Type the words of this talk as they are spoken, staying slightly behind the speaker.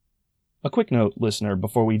A quick note, listener,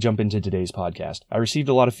 before we jump into today's podcast. I received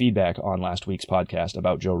a lot of feedback on last week's podcast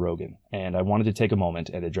about Joe Rogan, and I wanted to take a moment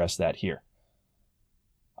and address that here.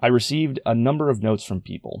 I received a number of notes from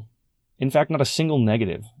people. In fact, not a single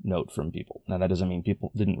negative note from people. Now, that doesn't mean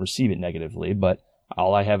people didn't receive it negatively, but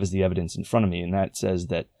all I have is the evidence in front of me, and that says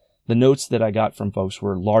that the notes that I got from folks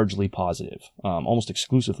were largely positive, almost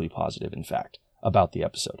exclusively positive, in fact, about the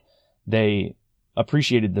episode. They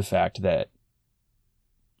appreciated the fact that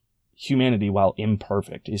humanity, while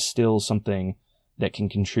imperfect, is still something that can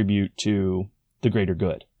contribute to the greater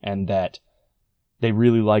good, and that they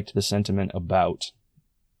really liked the sentiment about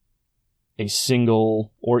a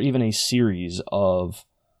single or even a series of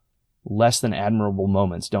less than admirable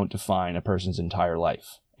moments don't define a person's entire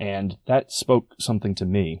life. And that spoke something to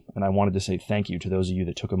me, and I wanted to say thank you to those of you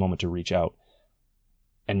that took a moment to reach out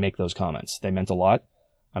and make those comments. They meant a lot.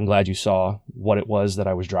 I'm glad you saw what it was that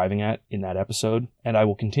I was driving at in that episode, and I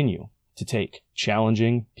will continue to take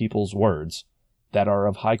challenging people's words that are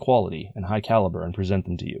of high quality and high caliber and present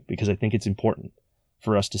them to you, because I think it's important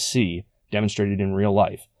for us to see, demonstrated in real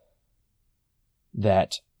life,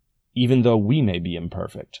 that even though we may be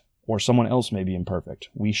imperfect, or someone else may be imperfect,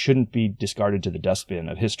 we shouldn't be discarded to the dustbin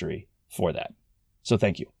of history for that. So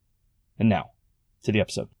thank you. And now, to the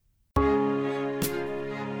episode.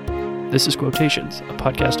 This is Quotations, a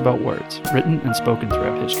podcast about words, written and spoken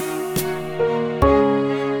throughout history.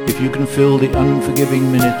 If you can fill the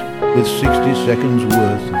unforgiving minute with 60 seconds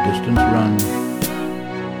worth of distance run.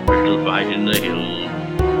 We shall fight in the hills.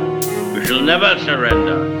 We shall never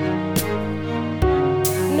surrender.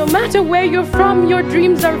 No matter where you're from, your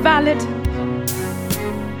dreams are valid.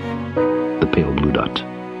 The Pale Blue Dot,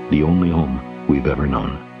 the only home we've ever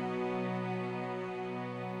known.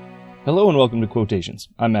 Hello and welcome to Quotations.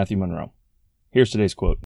 I'm Matthew Monroe. Here's today's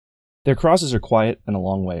quote. Their crosses are quiet and a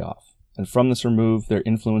long way off, and from this remove their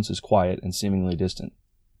influence is quiet and seemingly distant.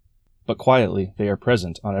 But quietly they are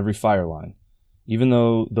present on every fire line, even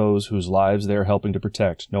though those whose lives they are helping to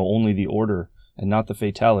protect know only the order and not the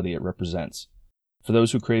fatality it represents. For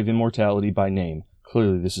those who crave immortality by name,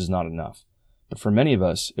 clearly this is not enough. But for many of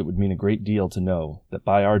us, it would mean a great deal to know that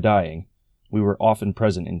by our dying, we were often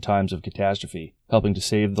present in times of catastrophe, helping to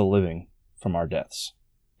save the living from our deaths.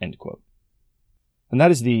 End quote. And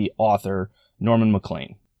that is the author, Norman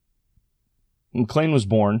Maclean. Maclean was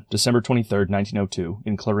born December 23, 1902,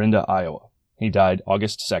 in Clarinda, Iowa. He died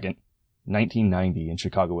August 2nd, 1990, in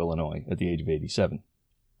Chicago, Illinois, at the age of 87.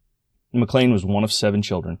 Maclean was one of 7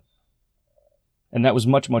 children, and that was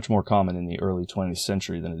much, much more common in the early 20th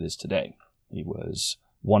century than it is today. He was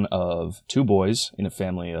one of 2 boys in a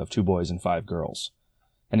family of 2 boys and 5 girls.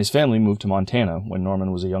 And his family moved to Montana when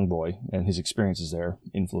Norman was a young boy, and his experiences there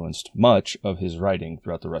influenced much of his writing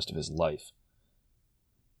throughout the rest of his life.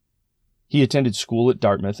 He attended school at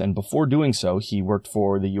Dartmouth, and before doing so, he worked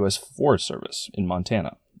for the U.S. Forest Service in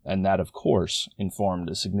Montana. And that, of course, informed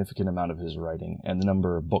a significant amount of his writing and the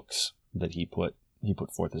number of books that he put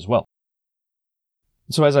forth as well.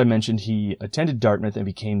 So as I mentioned, he attended Dartmouth and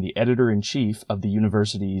became the editor-in-chief of the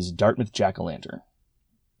university's Dartmouth Jack-O-Lantern.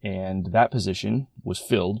 And that position was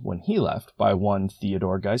filled when he left by one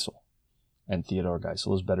Theodore Geisel. And Theodore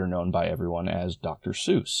Geisel is better known by everyone as Dr.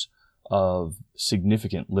 Seuss, of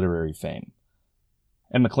significant literary fame.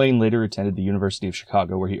 And Maclean later attended the University of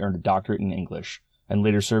Chicago, where he earned a doctorate in English, and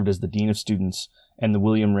later served as the Dean of Students and the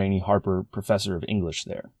William Rainey Harper Professor of English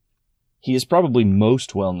there. He is probably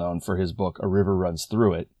most well known for his book, A River Runs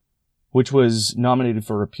Through It, which was nominated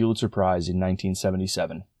for a Pulitzer Prize in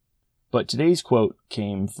 1977. But today's quote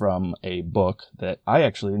came from a book that I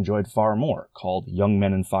actually enjoyed far more, called Young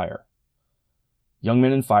Men and Fire. Young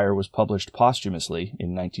Men and Fire was published posthumously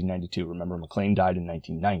in 1992. Remember, Maclean died in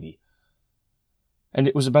 1990. And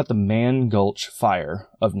it was about the Man Gulch Fire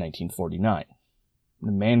of 1949.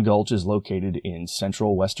 The Man Gulch is located in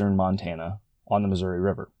central western Montana on the Missouri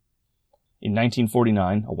River. In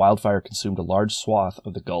 1949, a wildfire consumed a large swath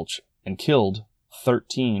of the gulch and killed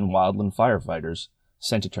 13 wildland firefighters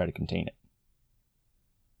sent to try to contain it.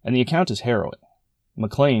 And the account is harrowing.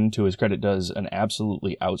 Maclean, to his credit, does an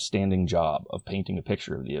absolutely outstanding job of painting a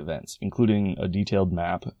picture of the events, including a detailed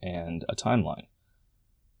map and a timeline.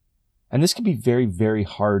 And this can be very, very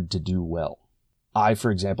hard to do well. I, for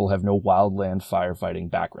example, have no wildland firefighting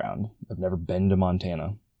background. I've never been to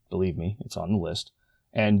Montana. Believe me, it's on the list.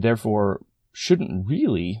 And therefore shouldn't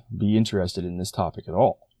really be interested in this topic at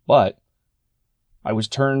all. But I was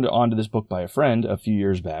turned onto this book by a friend a few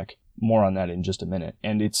years back. More on that in just a minute.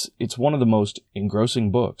 And it's one of the most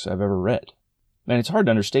engrossing books I've ever read. And it's hard to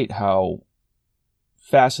understate how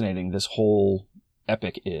fascinating this whole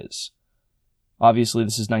epic is. Obviously,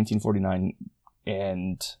 this is 1949,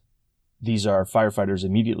 and These are firefighters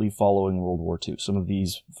immediately following World War II. Some of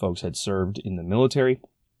these folks had served in the military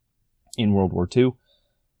in World War II,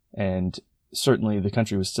 and certainly the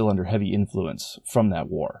country was still under heavy influence from that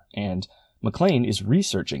war. And McLean is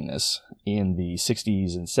researching this in the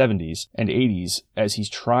 60s and 70s and 80s as he's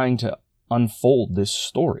trying to unfold this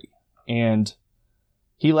story. And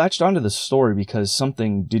he latched onto the story because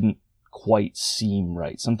something didn't quite seem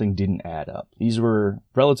right. Something didn't add up. These were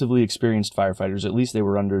relatively experienced firefighters. At least they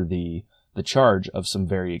were under the charge of some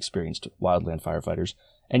very experienced wildland firefighters.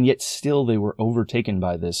 And yet still they were overtaken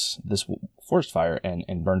by this forest fire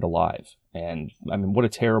and burned alive. And I mean, what a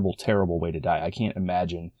terrible, terrible way to die. I can't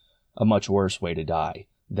imagine a much worse way to die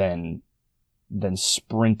than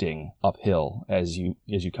sprinting uphill, as you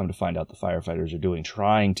come to find out the firefighters are doing,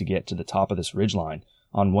 trying to get to the top of this ridgeline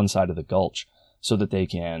on one side of the gulch so that they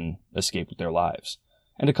can escape with their lives.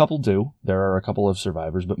 And a couple do. There are a couple of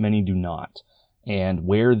survivors, but many do not. And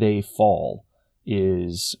where they fall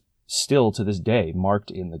is still to this day marked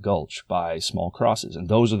in the gulch by small crosses. And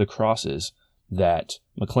those are the crosses that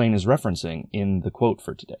McLean is referencing in the quote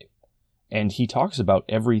for today. And he talks about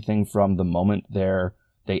everything from the moment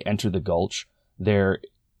they enter the gulch, they're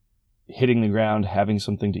hitting the ground, having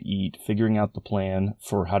something to eat, figuring out the plan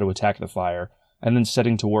for how to attack the fire, and then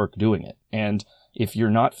setting to work doing it. And if you're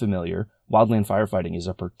not familiar, wildland firefighting is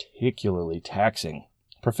a particularly taxing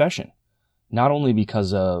profession. Not only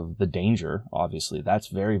because of the danger, obviously, that's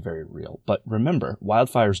very, very real. But remember,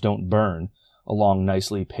 wildfires don't burn along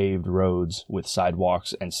nicely paved roads with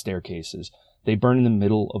sidewalks and staircases. They burn in the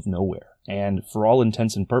middle of nowhere. And for all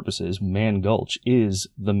intents and purposes, Mann Gulch is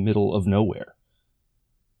the middle of nowhere.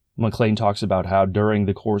 McLean talks about how during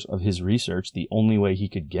the course of his research, the only way he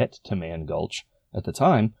could get to Mann Gulch at the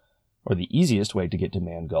time, or the easiest way to get to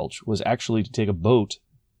Mann Gulch, was actually to take a boat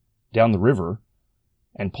down the river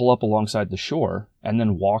and pull up alongside the shore and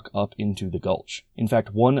then walk up into the gulch. In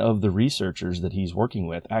fact, one of the researchers that he's working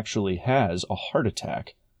with actually has a heart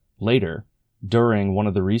attack later during one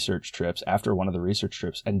of the research trips, after one of the research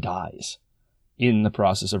trips, and dies in the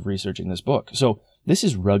process of researching this book. So this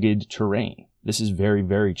is rugged terrain. This is very,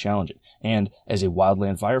 very challenging. And as a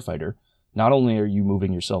wildland firefighter, not only are you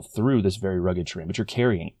moving yourself through this very rugged terrain, but you're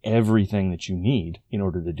carrying everything that you need in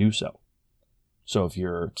order to do so. So if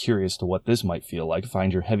you're curious to what this might feel like,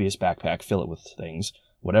 find your heaviest backpack, fill it with things,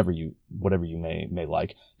 whatever you may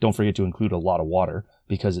like. Don't forget to include a lot of water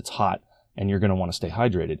because it's hot and you're going to want to stay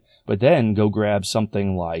hydrated. But then go grab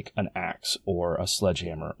something like an axe or a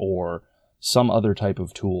sledgehammer or some other type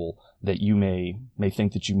of tool that you may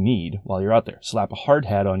think that you need while you're out there. Slap a hard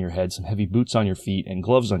hat on your head, some heavy boots on your feet, and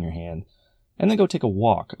gloves on your hand, and then go take a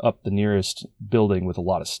walk up the nearest building with a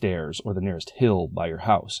lot of stairs or the nearest hill by your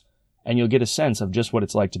house. And you'll get a sense of just what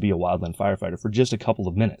it's like to be a wildland firefighter for just a couple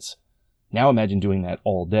of minutes. Now imagine doing that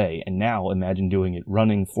all day, and now imagine doing it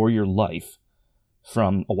running for your life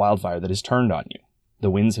from a wildfire that has turned on you. The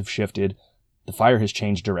winds have shifted, the fire has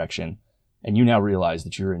changed direction, and you now realize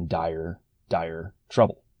that you're in dire, dire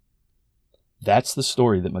trouble. That's the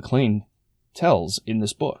story that McLean tells in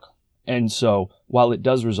this book. And so, while it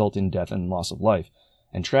does result in death and loss of life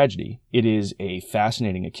and tragedy, it is a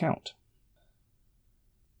fascinating account.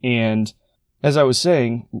 And as I was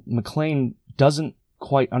saying, McLean doesn't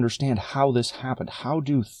quite understand how this happened. How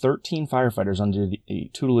do 13 firefighters under the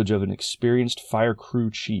tutelage of an experienced fire crew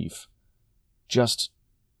chief just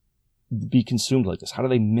be consumed like this? How do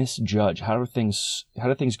they misjudge? How do things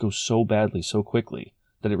go so badly so quickly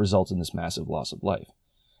that it results in this massive loss of life?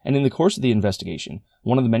 And in the course of the investigation,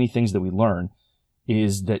 one of the many things that we learn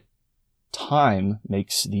is that time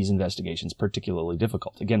makes these investigations particularly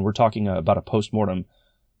difficult. Again, we're talking about a postmortem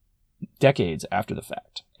decades after the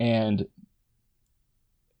fact. And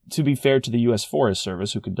to be fair to the U.S. Forest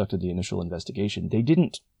Service, who conducted the initial investigation, they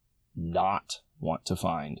didn't not want to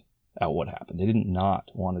find out what happened. They didn't not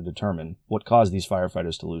want to determine what caused these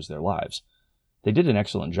firefighters to lose their lives. They did an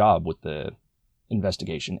excellent job with the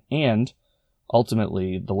investigation, and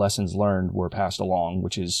ultimately the lessons learned were passed along,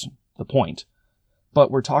 which is the point. But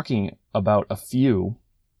we're talking about a few,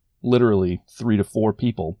 literally 3 to 4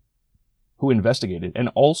 people, who investigated and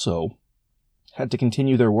also had to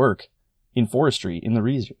continue their work in forestry in the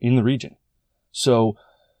region. So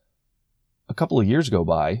a couple of years go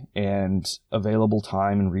by and available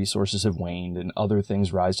time and resources have waned and other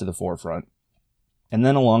things rise to the forefront. And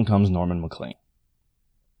then along comes Norman McLean.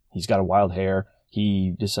 He's got a wild hair.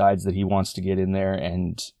 He decides that he wants to get in there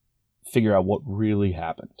and figure out what really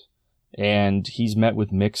happened. And he's met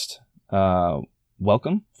with mixed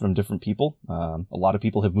welcome from different people. A lot of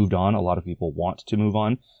people have moved on. A lot of people want to move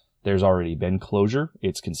on. There's already been closure.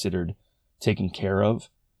 It's considered taken care of.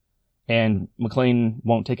 And McLean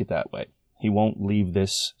won't take it that way. He won't leave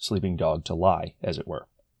this sleeping dog to lie, as it were.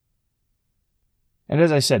 And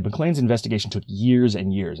as I said, McLean's investigation took years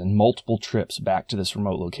and years and multiple trips back to this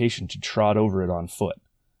remote location to trot over it on foot.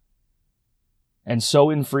 And so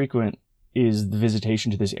infrequent is the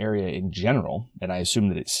visitation to this area in general, and I assume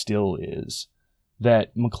that it still is,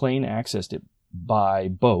 that McLean accessed it by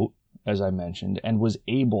boat, as I mentioned, and was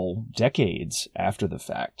able, decades after the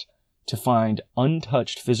fact, to find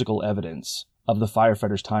untouched physical evidence of the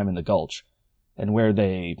firefighters' time in the Gulch, and where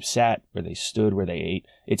they sat, where they stood, where they ate.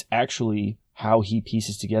 It's actually how he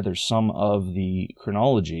pieces together some of the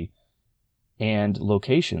chronology and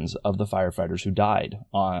locations of the firefighters who died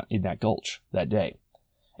in that Gulch that day.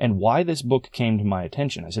 And why this book came to my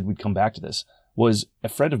attention, I said we'd come back to this, was a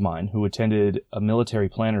friend of mine who attended a military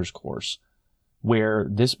planner's course where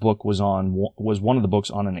this book was one of the books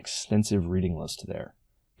on an extensive reading list there.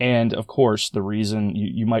 And of course, the reason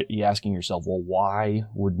you might be asking yourself, well, why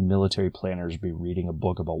would military planners be reading a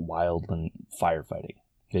book about wildland firefighting?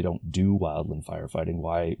 They don't do wildland firefighting.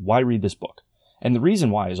 Why read this book? And the reason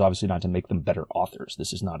why is obviously not to make them better authors.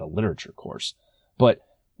 This is not a literature course, but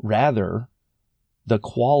rather the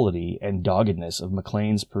quality and doggedness of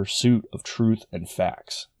McLean's pursuit of truth and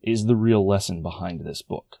facts is the real lesson behind this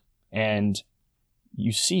book. And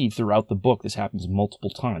you see throughout the book this happens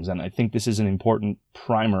multiple times, and I think this is an important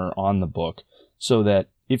primer on the book so that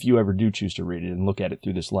if you ever do choose to read it and look at it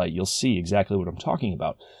through this light, you'll see exactly what I'm talking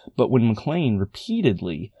about. But when McLean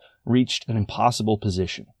repeatedly reached an impossible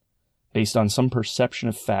position based on some perception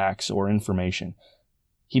of facts or information,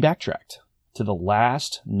 he backtracked to the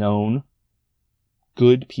last known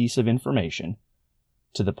good piece of information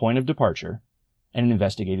to the point of departure and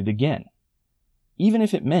investigated again, even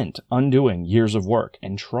if it meant undoing years of work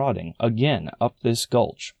and trotting again up this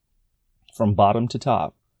gulch from bottom to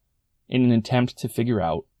top in an attempt to figure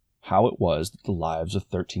out how it was that the lives of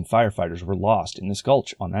 13 firefighters were lost in this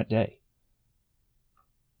gulch on that day.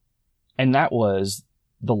 And that was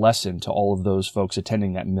the lesson to all of those folks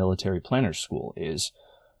attending that military planner's school is,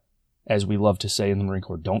 as we love to say in the Marine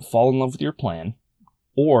Corps, don't fall in love with your plan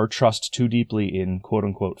or trust too deeply in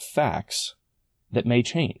quote-unquote facts that may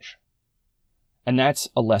change. And that's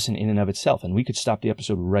a lesson in and of itself, and we could stop the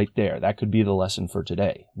episode right there. That could be the lesson for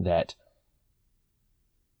today, that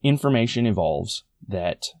information evolves,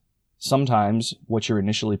 that sometimes what you're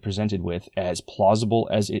initially presented with, as plausible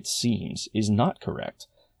as it seems, is not correct.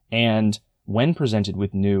 And when presented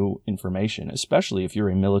with new information, especially if you're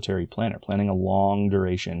a military planner, planning a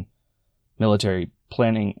long-duration military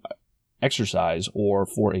planning exercise or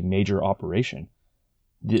for a major operation,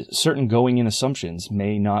 certain going-in assumptions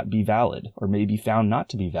may not be valid or may be found not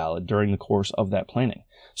to be valid during the course of that planning.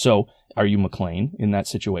 So are you McLean in that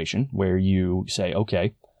situation where you say,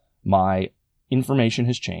 okay, my information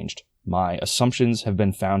has changed, my assumptions have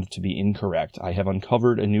been found to be incorrect, I have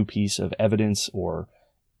uncovered a new piece of evidence or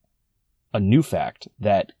a new fact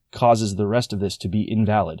that causes the rest of this to be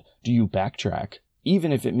invalid? Do you backtrack,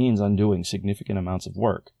 even if it means undoing significant amounts of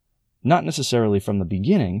work? Not necessarily from the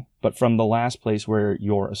beginning, but from the last place where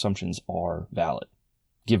your assumptions are valid,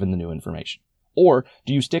 given the new information. Or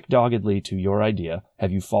do you stick doggedly to your idea?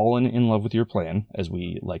 Have you fallen in love with your plan, as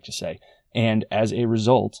we like to say, and as a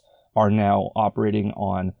result are now operating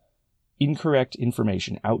on incorrect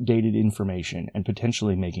information, outdated information, and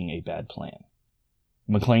potentially making a bad plan?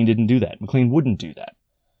 McLean didn't do that. McLean wouldn't do that.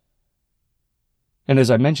 And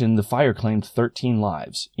as I mentioned, the fire claimed 13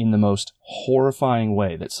 lives in the most horrifying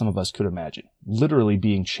way that some of us could imagine. Literally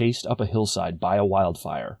being chased up a hillside by a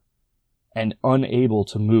wildfire and unable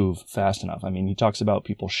to move fast enough. I mean, he talks about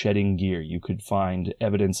people shedding gear. You could find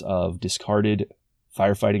evidence of discarded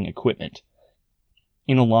firefighting equipment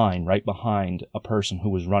in a line right behind a person who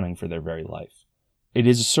was running for their very life. It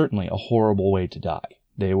is certainly a horrible way to die.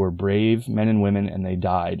 They were brave men and women, and they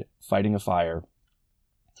died fighting a fire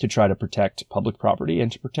to try to protect public property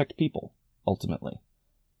and to protect people, ultimately.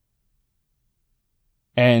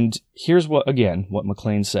 And here's what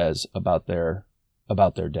McLean says about their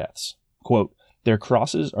deaths. Quote, "Their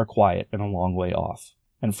crosses are quiet and a long way off,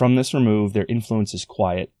 and from this remove their influence is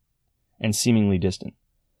quiet and seemingly distant.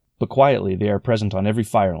 But quietly they are present on every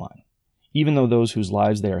fire line, even though those whose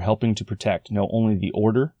lives they are helping to protect know only the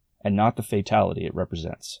order and not the fatality it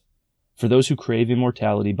represents. For those who crave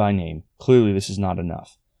immortality by name, clearly this is not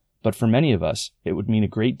enough. But for many of us, it would mean a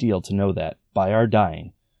great deal to know that, by our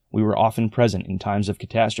dying, we were often present in times of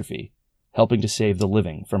catastrophe, helping to save the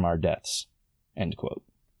living from our deaths." End quote.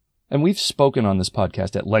 And we've spoken on this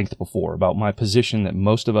podcast at length before about my position that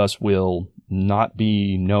most of us will not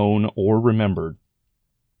be known or remembered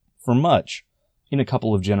for much in a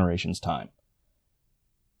couple of generations' time.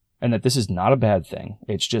 and that this is not a bad thing.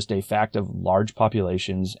 It's just a fact of large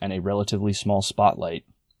populations and a relatively small spotlight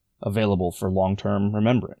available for long-term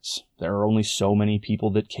remembrance. There are only so many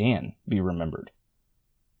people that can be remembered.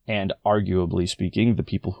 And arguably speaking, the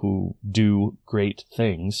people who do great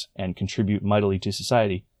things and contribute mightily to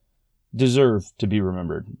society deserve to be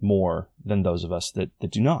remembered more than those of us that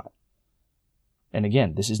do not. And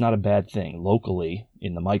again, this is not a bad thing. Locally,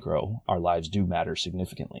 in the micro, our lives do matter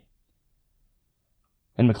significantly.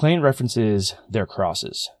 And McLean references their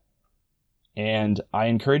crosses. And I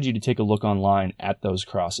encourage you to take a look online at those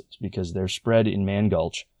crosses because they're spread in Man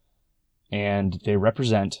Gulch and they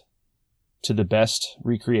represent, to the best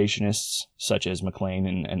recreationists, such as McLean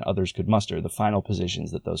and others could muster, the final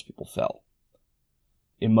positions that those people fell.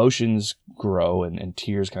 Emotions grow and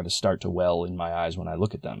tears kind of start to well in my eyes when I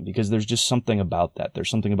look at them because there's just something about that. There's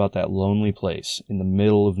something about that lonely place in the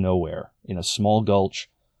middle of nowhere, in a small gulch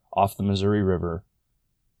off the Missouri River,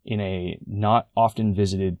 in a not often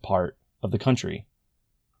visited part of the country,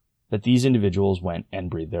 that these individuals went and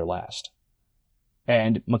breathed their last.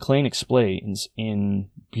 And McLean explains in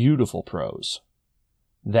beautiful prose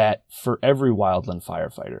that for every wildland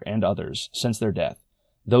firefighter and others since their death,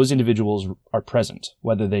 those individuals are present,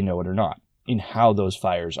 whether they know it or not, in how those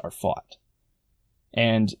fires are fought.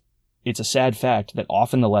 And it's a sad fact that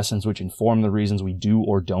often the lessons which inform the reasons we do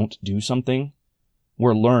or don't do something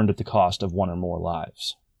were learned at the cost of one or more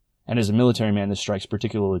lives. And as a military man, this strikes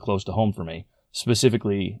particularly close to home for me,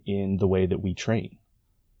 specifically in the way that we train.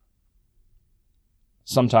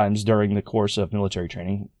 Sometimes during the course of military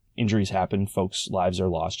training, injuries happen, folks' lives are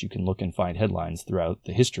lost. You can look and find headlines throughout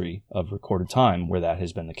the history of recorded time where that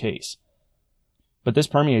has been the case. But this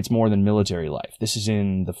permeates more than military life. This is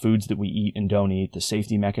in the foods that we eat and don't eat, the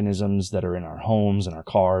safety mechanisms that are in our homes and our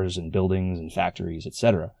cars and buildings and factories,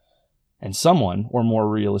 etc. And someone, or more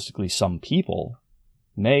realistically some people,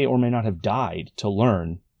 may or may not have died to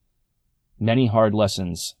learn many hard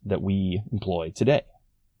lessons that we employ today.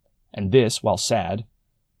 And this, while sad,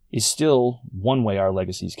 is still one way our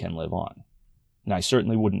legacies can live on. And I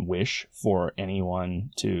certainly wouldn't wish for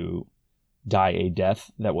anyone to die a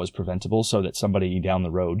death that was preventable so that somebody down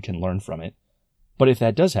the road can learn from it. But if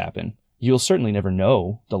that does happen, you'll certainly never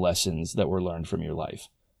know the lessons that were learned from your life.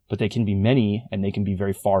 But they can be many and they can be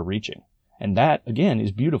very far-reaching. And that, again,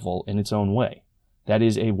 is beautiful in its own way. That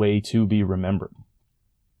is a way to be remembered.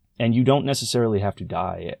 And you don't necessarily have to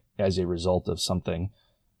die as a result of something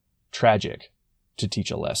tragic to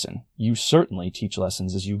teach a lesson. You certainly teach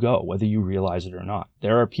lessons as you go, whether you realize it or not.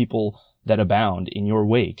 There are people that abound in your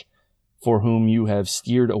wake for whom you have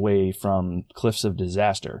steered away from cliffs of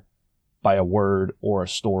disaster by a word or a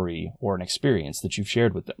story or an experience that you've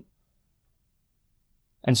shared with them.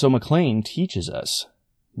 And so McLean teaches us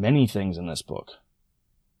many things in this book,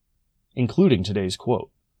 including today's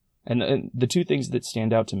quote. And the two things that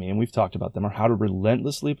stand out to me, and we've talked about them, are how to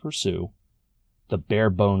relentlessly pursue the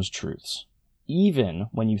bare bones truths, even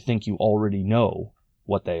when you think you already know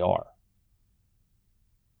what they are.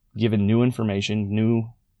 Given new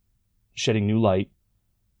information, shedding new light,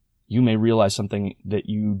 you may realize something that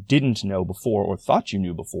you didn't know before or thought you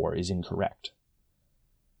knew before is incorrect.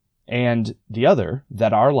 And the other,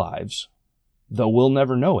 that our lives, though we'll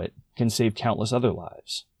never know it, can save countless other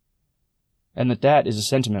lives. And that is a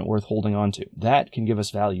sentiment worth holding on to. That can give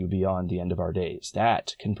us value beyond the end of our days.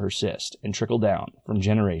 That can persist and trickle down from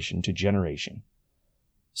generation to generation.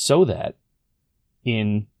 So that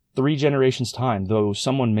in 3 generations' time, though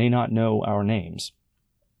someone may not know our names,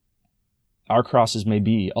 our crosses may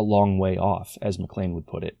be a long way off, as McLean would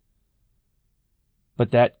put it.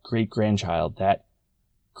 But that great-grandchild of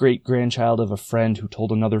a friend who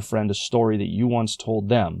told another friend a story that you once told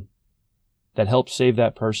them, that helped save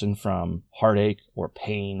that person from heartache or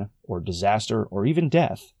pain or disaster or even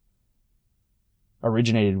death,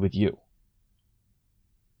 originated with you.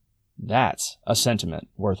 That's a sentiment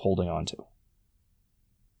worth holding on to.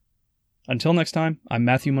 Until next time, I'm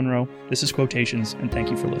Matthew Monroe. This is Quotations, and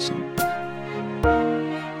thank you for listening.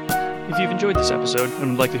 If you've enjoyed this episode and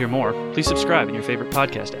would like to hear more, please subscribe in your favorite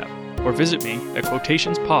podcast app, or visit me at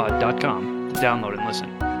quotationspod.com to download and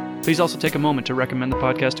listen. Please also take a moment to recommend the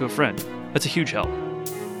podcast to a friend. That's a huge help.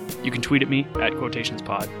 You can tweet at me at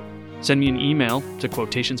quotationspod. Send me an email to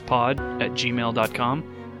quotationspod@gmail.com.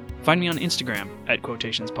 Find me on Instagram at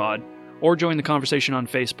quotationspod, or join the conversation on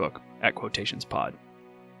Facebook at quotationspod.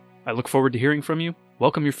 I look forward to hearing from you,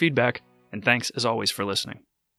 welcome your feedback, and thanks as always for listening.